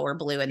that until we're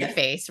blue in the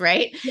face,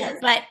 right? Yes.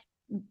 But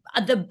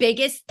the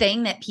biggest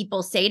thing that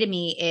people say to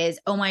me is,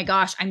 oh my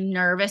gosh, I'm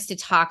nervous to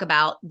talk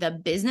about the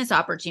business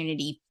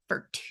opportunity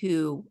for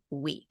 2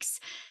 weeks.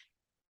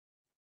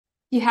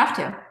 You have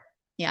to.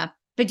 Yeah.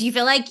 But do you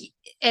feel like,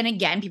 and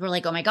again, people are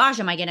like, oh my gosh,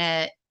 am I going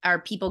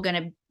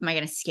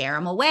to scare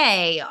them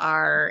away?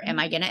 Or am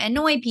I going to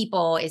annoy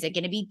people? Is it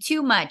going to be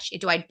too much?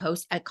 Do I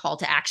post a call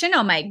to action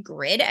on my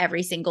grid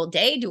every single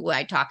day? Do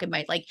I talk in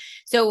my,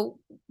 so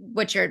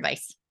what's your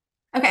advice?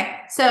 Okay.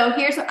 So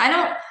I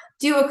don't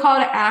do a call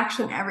to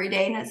action every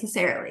day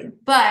necessarily,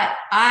 but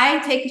I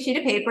take a sheet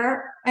of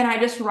paper and I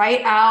just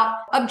write out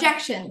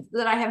objections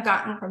that I have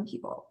gotten from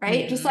people,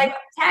 right? Just like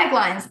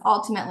taglines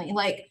ultimately,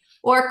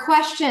 or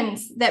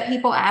questions that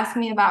people ask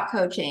me about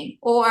coaching,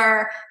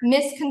 or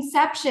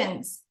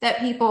misconceptions that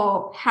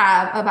people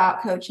have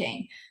about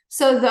coaching.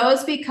 So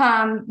those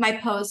become my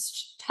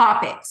post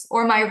topics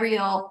or my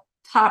reel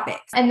topics.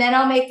 And then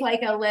I'll make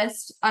a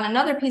list on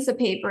another piece of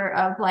paper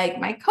of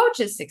my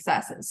coaches'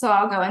 successes. So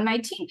I'll go in my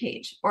team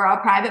page, or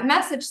I'll private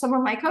message some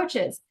of my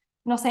coaches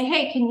and I'll say,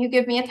 hey, can you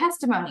give me a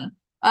testimony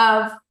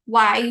of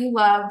why you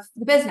love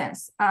the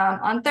business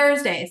on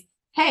Thursdays?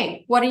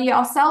 Hey, what do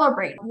y'all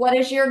celebrate? What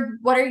are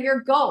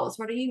your goals?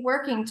 What are you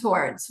working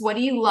towards? What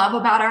do you love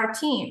about our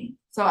team?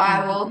 So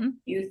I will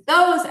use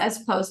those as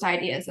post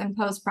ideas and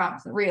post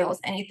prompts, reels,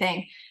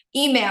 anything.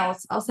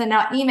 Emails. I'll send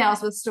out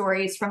emails with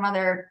stories from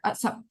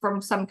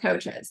from some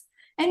coaches.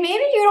 And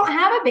maybe you don't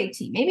have a big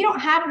team. Maybe you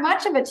don't have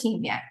much of a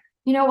team yet.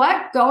 You know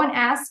what? Go and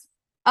ask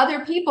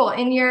other people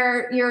in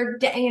your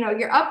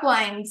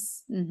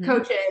uplines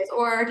coaches,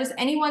 or just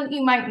anyone that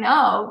you might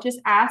know. Just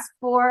ask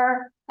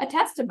for a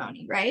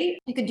testimony, right?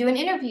 You could do an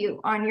interview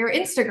on your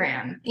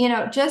Instagram,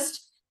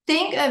 just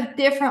think of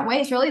different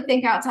ways, really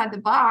think outside the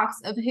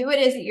box of who it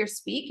is that you're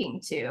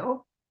speaking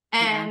to.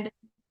 And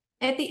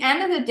at the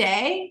end of the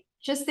day,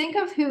 just think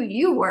of who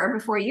you were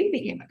before you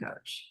became a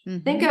coach.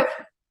 Think of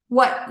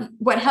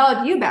what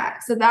held you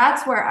back. So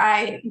that's what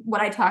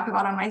I talk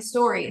about on my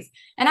stories.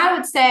 And I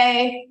would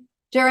say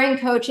during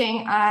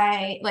coaching,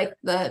 I like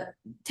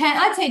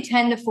I'd say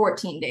 10 to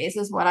 14 days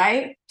is what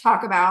I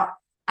talk about.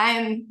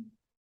 I'm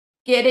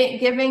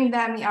giving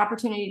them the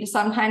opportunity to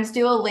sometimes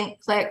do a link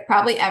click,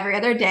 probably every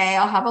other day.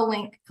 I'll have a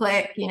link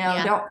click,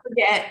 don't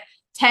forget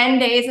 10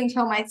 days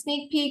until my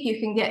sneak peek. You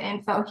can get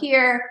info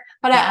here,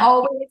 but I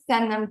always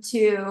send them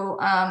to,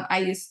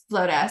 I use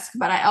Flowdesk,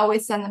 but I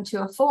always send them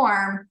to a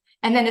form.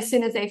 And then as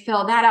soon as they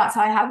fill that out,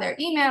 so I have their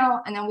email,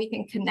 and then we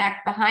can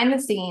connect behind the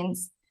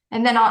scenes.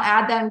 And then I'll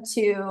add them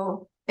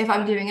to, if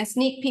I'm doing a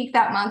sneak peek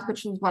that month,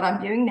 which is what I'm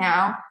doing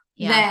now,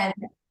 then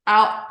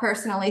I'll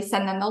personally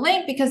send them the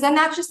link, because then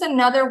that's just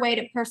another way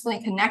to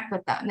personally connect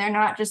with them. They're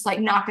not just like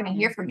not going to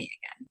hear from me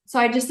again. So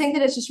I just think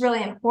that it's just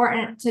really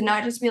important to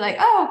not just be like,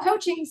 oh,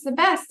 coaching's the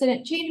best and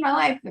it changed my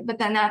life, but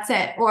then that's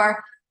it.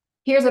 Or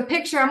here's a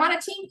picture, I'm on a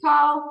team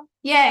call.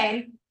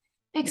 Yay.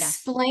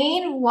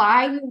 Explain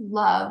why you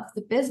love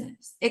the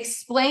business.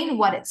 Explain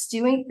what it's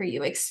doing for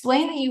you.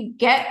 Explain that you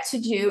get to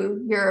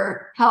do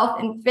your health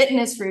and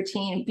fitness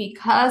routine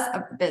because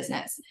of the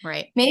business.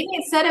 Right. Maybe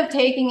instead of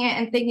taking it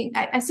and thinking,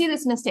 I see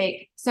this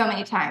mistake so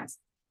many times.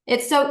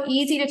 It's so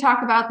easy to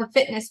talk about the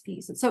fitness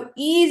piece. It's so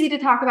easy to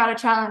talk about a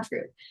challenge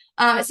group.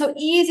 It's so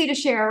easy to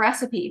share a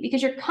recipe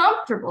because you're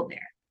comfortable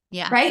there.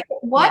 Yeah. Right.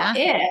 What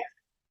if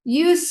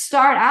you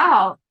start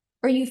out,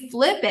 or you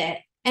flip it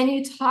and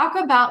you talk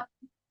about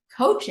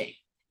coaching,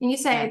 and you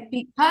say,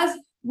 because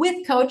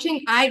with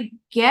coaching, I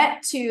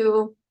get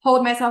to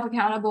hold myself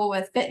accountable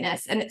with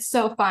fitness, and it's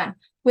so fun.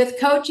 With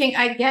coaching,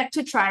 I get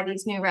to try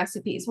these new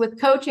recipes. With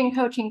coaching,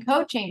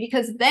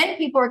 because then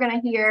people are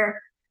going to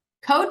hear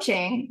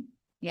coaching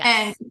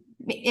and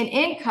an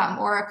income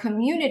or a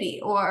community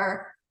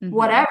or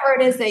whatever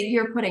it is that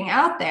you're putting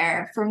out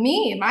there. For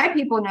me, my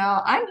people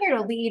know I'm here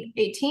to lead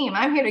a team.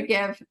 I'm here to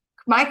give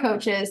my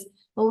coaches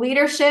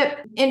leadership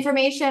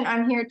information.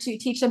 I'm here to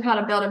teach them how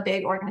to build a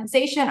big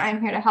organization.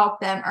 I'm here to help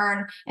them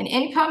earn an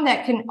income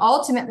that can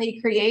ultimately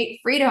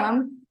create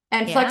freedom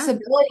and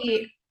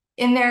flexibility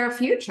in their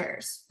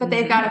futures, but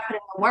they've got to put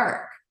in the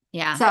work.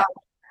 Yeah. So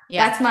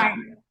that's my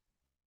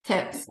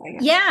tips, I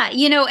guess.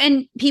 Yeah.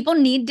 And people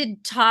need to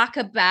talk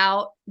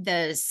about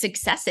the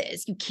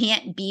successes. You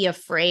can't be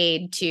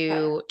afraid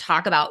to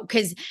talk about,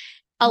 because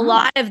a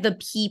lot of the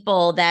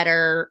people that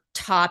are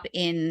top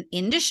in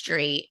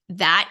industry,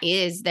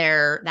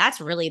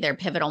 that's really their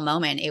pivotal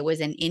moment. It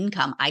was an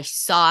income. I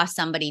saw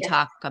somebody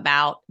talk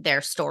about their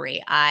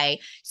story. I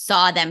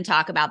saw them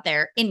talk about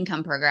their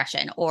income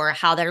progression or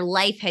how their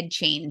life had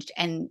changed.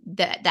 And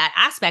that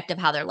aspect of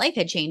how their life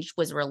had changed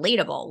was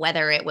relatable,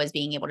 whether it was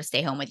being able to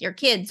stay home with your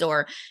kids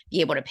or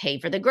be able to pay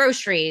for the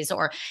groceries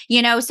or,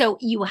 so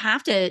you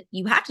have to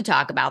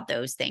talk about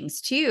those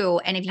things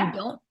too. And if you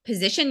don't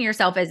position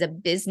yourself as a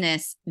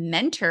business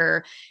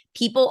mentor,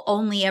 people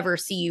only ever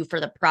see you for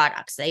the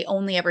products. They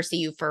only ever see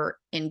you for,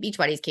 in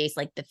Beachbody's case,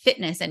 like the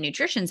fitness and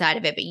nutrition side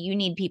of it. But you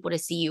need people to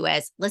see you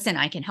as, listen,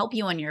 I can help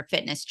you on your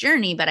fitness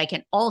journey, but I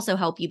can also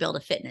help you build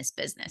a fitness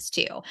business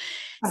too.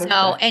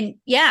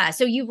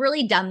 So you've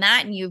really done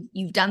that, and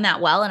you've done that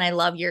well. And I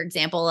love your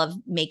example of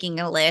making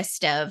a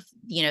list of,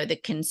 the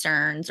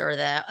concerns or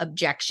the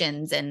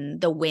objections and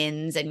the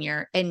wins, and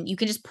you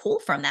can just pull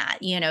from that,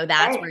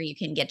 that's where you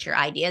can get your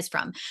ideas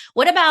from.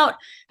 What about,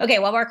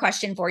 one more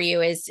question for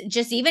you is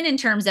just even in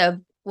terms of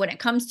when it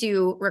comes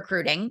to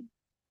recruiting,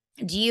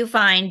 do you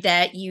find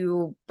that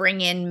you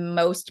bring in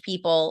most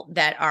people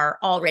that are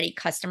already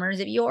customers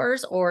of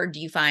yours, or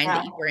do you find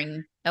that you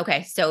bring,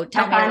 so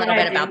tell me a little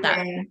bit about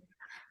that.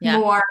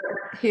 More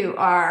who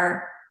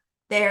are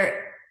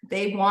there,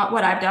 they want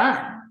what I've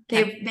done.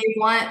 They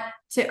want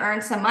to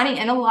earn some money.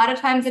 And a lot of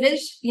times it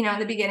is, in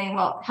the beginning,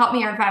 well, help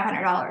me earn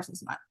 $500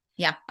 this month.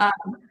 Yeah.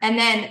 And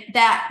then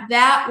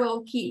that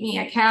will keep me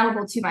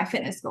accountable to my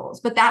fitness goals.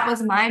 But that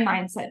was my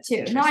mindset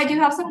too. No, I do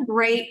have some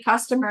great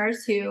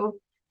customers who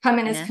come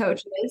in as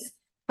coaches,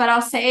 but I'll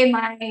say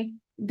my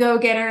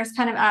go-getters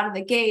kind of out of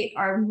the gate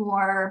are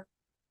more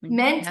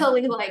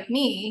mentally like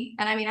me.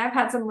 And I mean, I've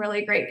had some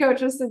really great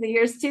coaches through the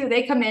years too.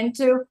 They come in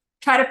to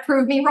try to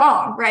prove me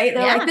wrong, right?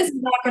 They're like, this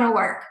is not going to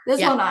work. This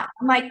will not.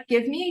 I'm like,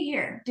 give me a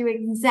year, do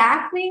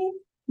exactly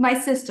my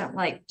system,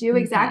 like do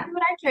exactly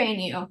what I train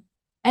you,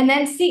 and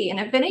then see. And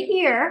if in a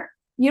year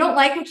you don't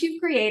like what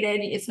you've created,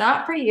 it's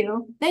not for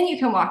you, then you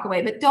can walk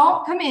away. But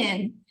don't come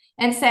in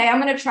and say,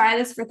 I'm going to try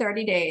this for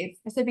 30 days.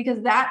 I said,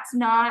 because that's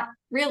not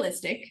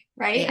realistic,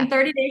 right? In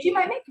 30 days, you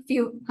might make a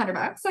few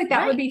 $100. Like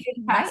that would be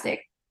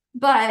fantastic.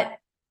 But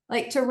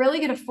like to really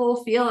get a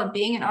full feel of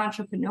being an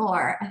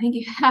entrepreneur, I think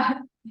you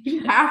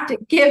have to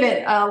give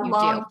it a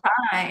long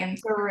time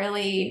to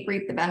really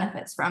reap the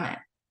benefits from it.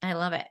 I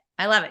love it.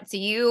 So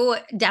you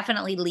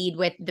definitely lead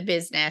with the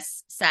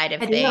business side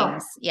of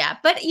things. Yeah.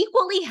 But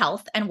equally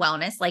health and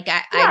wellness. Like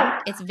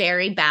it's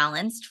very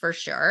balanced for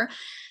sure.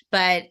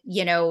 But,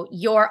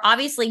 your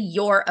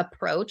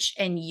approach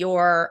and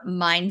your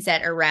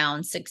mindset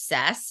around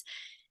success,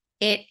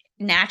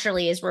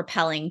 naturally is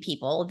repelling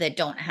people that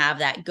don't have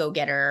that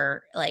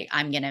go-getter, like,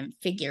 I'm going to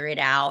figure it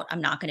out.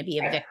 I'm not going to be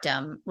a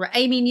victim.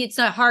 I mean, it's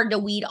not hard to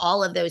weed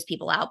all of those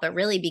people out, but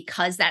really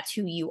because that's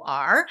who you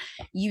are,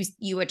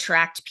 you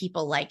attract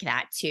people like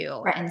that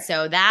too. Right. And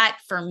so that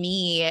for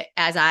me,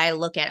 as I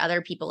look at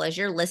other people, as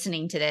you're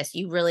listening to this,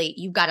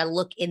 you've got to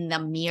look in the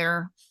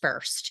mirror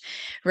first,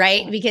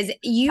 right? Because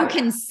you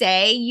can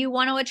say you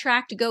want to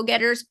attract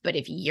go-getters, but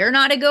if you're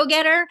not a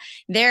go-getter,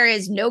 there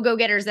is no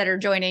go-getters that are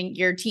joining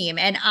your team.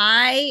 And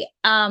I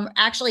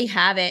actually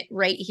have it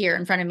right here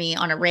in front of me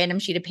on a random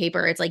sheet of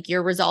paper. It's like,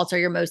 your results are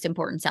your most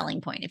important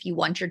selling point. If you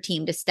want your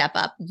team to step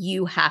up,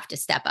 you have to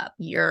step up.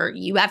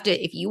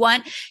 If you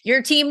want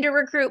your team to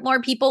recruit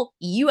more people,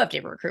 you have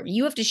to recruit.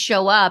 You have to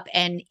show up,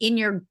 and in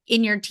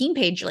your team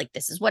page, you're like,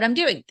 this is what I'm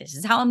doing. This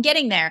is how I'm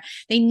getting there.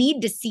 They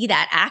need to see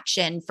that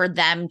action for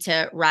them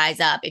to rise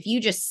up. If you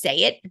just say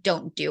it,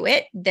 don't do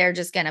it, they're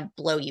just going to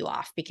blow you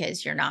off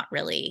because you're not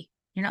leading,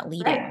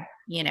 Right.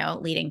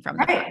 Leading from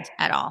the front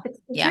at all. It's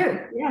Yeah. true.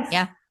 Yes.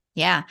 Yeah.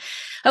 Yeah.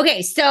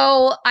 Okay.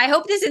 So I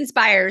hope this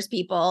inspires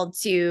people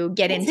to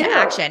get into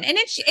action, and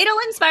it'll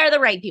inspire the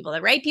right people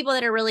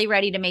that are really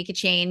ready to make a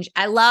change.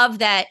 I love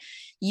that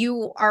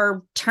you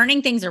are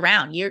turning things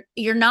around.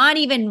 You're not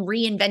even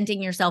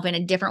reinventing yourself in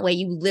a different way.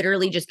 You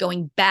literally just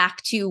going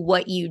back to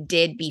what you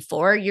did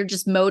before. Your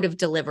just mode of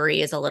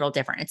delivery is a little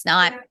different. It's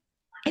not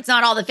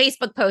all the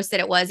Facebook posts that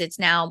it was. It's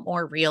now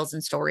more reels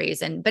and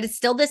stories, but it's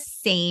still the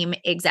same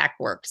exact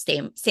work,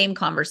 same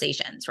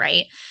conversations,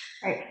 right?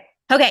 Right.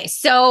 Okay.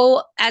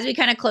 So as we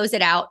kind of close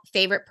it out,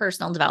 favorite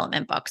personal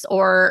development books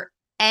or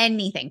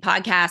anything,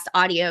 podcast,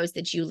 audios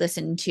that you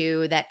listen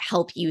to that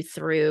help you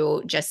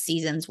through just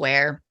seasons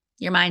where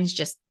your mind's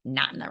just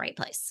not in the right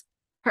place.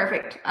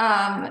 Perfect.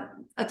 A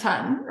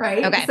ton,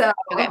 right? Okay. So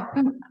Okay.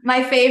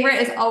 My favorite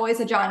is always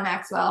a John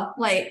Maxwell.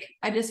 Like,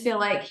 I just feel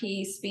like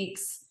he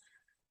speaks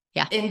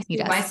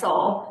into my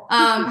soul.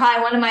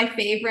 Probably one of my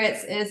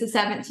favorites is the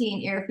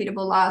 17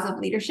 Irrefutable Laws of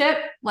Leadership.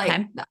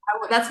 Like,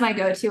 that's my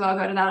go-to. I'll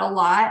go to that a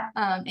lot.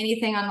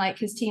 Anything on like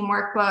his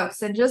teamwork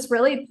books and just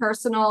really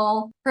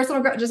personal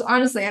growth. Just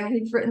honestly, I mean,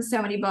 he's written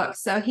so many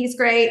books, so he's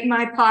great.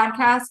 My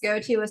podcast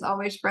go-to is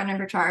always Brendon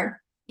Burchard.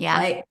 Yeah.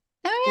 Like,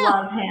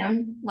 love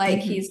him. Like,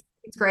 he's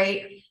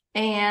great.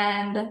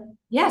 And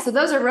yeah, so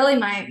those are really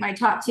my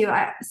top two.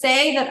 I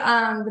say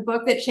that the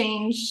book that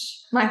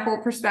changed my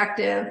whole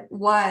perspective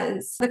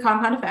was The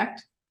Compound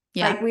Effect.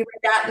 Yeah. Like, we read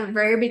that at the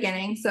very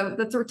beginning. So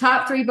the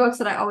top three books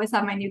that I always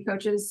have my new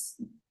coaches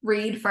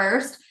read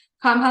first: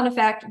 Compound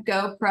Effect,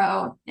 Go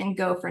Pro, and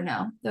Go for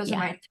No. Those are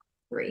my top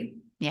three.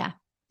 Yeah.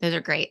 Those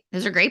are great.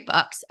 Those are great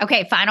books.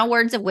 Okay. Final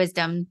words of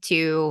wisdom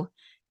to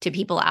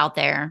people out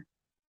there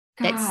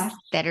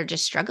that are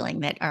just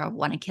struggling, that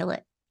want to kill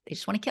it. They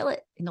just want to kill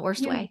it in the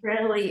worst way. You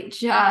really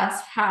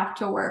just have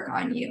to work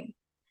on you.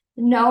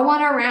 No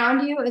one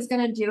around you is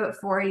going to do it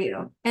for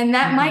you. And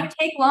that might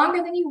take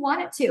longer than you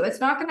want it to. It's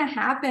not going to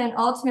happen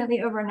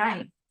ultimately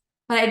overnight.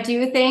 But I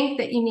do think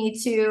that you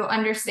need to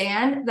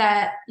understand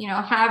that,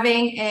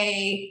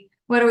 having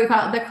what do we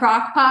call it? The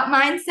crock pot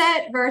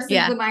mindset versus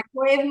the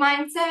microwave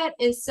mindset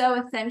is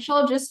so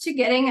essential just to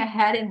getting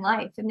ahead in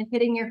life and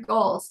hitting your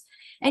goals.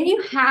 And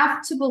you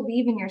have to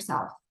believe in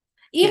yourself.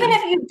 Even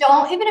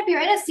if you're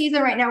in a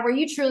season right now where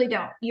you truly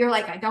don't, you're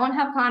like, I don't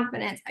have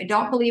confidence, I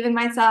don't believe in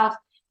myself.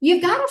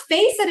 You've got to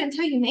face it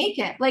until you make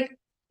it. Like,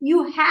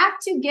 you have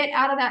to get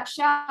out of that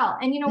shell.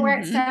 And where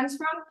it stems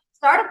from?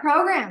 Start a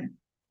program.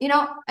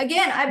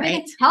 Again, I've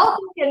been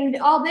healthy and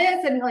all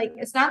this, and like,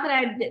 it's not that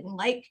I didn't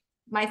like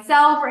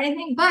myself or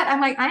anything, but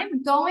I'm like,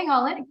 I'm going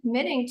all in and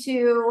committing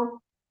to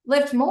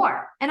lift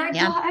more. And I've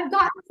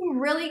gotten some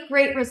really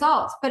great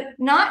results, but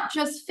not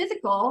just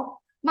physical.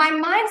 My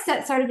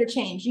mindset started to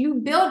change. You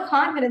build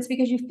confidence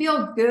because you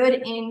feel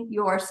good in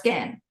your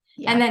skin.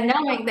 Yeah. And then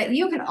knowing that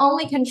you can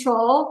only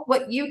control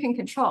what you can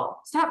control.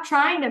 Stop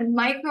trying to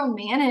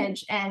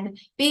micromanage and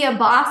be a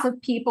boss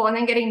of people and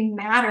then getting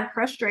mad or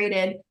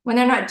frustrated when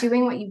they're not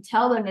doing what you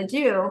tell them to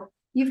do.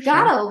 You've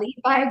got to lead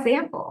by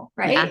example,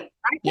 right? Yeah.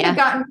 I could have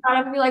gotten caught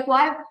up and be like, well,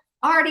 I've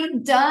already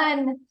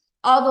done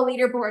all the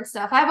leaderboard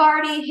stuff. I've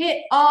already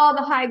hit all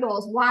the high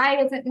goals.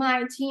 Why isn't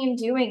my team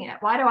doing it?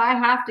 Why do I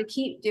have to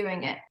keep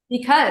doing it?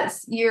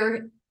 Because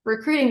you're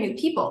recruiting new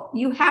people.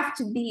 You're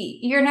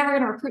never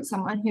going to recruit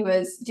someone who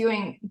is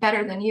doing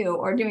better than you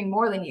or doing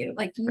more than you.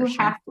 Like, you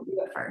have to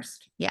do it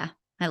first. Yeah.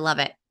 I love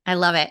it. I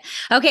love it.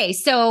 Okay.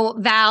 So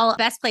Val,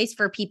 best place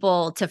for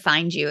people to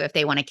find you if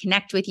they want to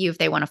connect with you, if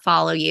they want to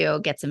follow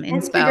you, get some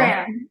inspo.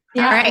 Instagram.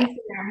 Yeah. All right.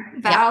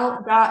 Instagram.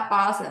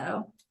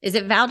 Val.Bozzo. Is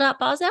it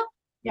Val.Bozzo?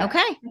 Yeah.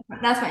 Okay.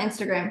 That's my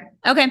Instagram.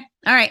 Okay.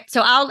 All right.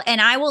 So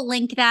I will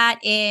link that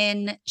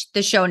in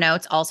the show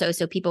notes also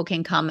so people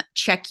can come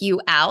check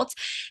you out.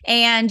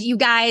 And you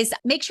guys,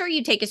 make sure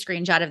you take a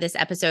screenshot of this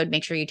episode.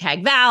 Make sure you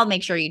tag Val,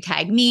 make sure you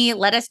tag me.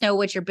 Let us know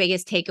what your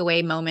biggest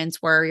takeaway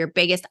moments were, your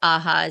biggest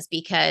ahas,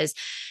 because,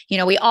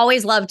 we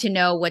always love to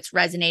know what's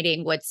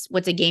resonating, what's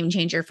a game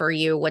changer for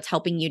you, what's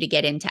helping you to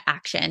get into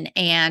action.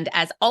 And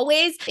as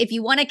always, if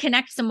you want to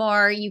connect some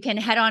more, you can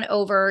head on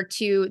over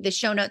to the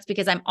show notes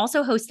because I'm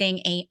also hosting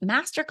a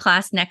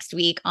masterclass next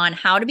week on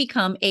how to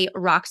become a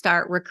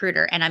rockstar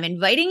recruiter. And I'm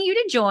inviting you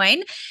to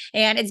join,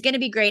 and it's going to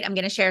be great. I'm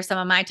going to share some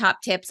of my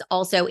top tips.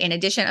 Also, in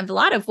addition of a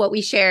lot of what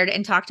we shared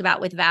and talked about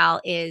with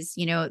Val is,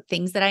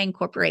 things that I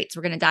incorporate. So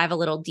we're going to dive a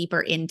little deeper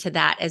into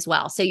that as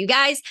well. So you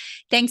guys,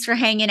 thanks for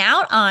hanging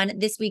out on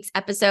this week's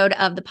episode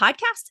of the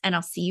podcast, and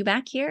I'll see you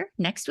back here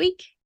next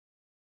week.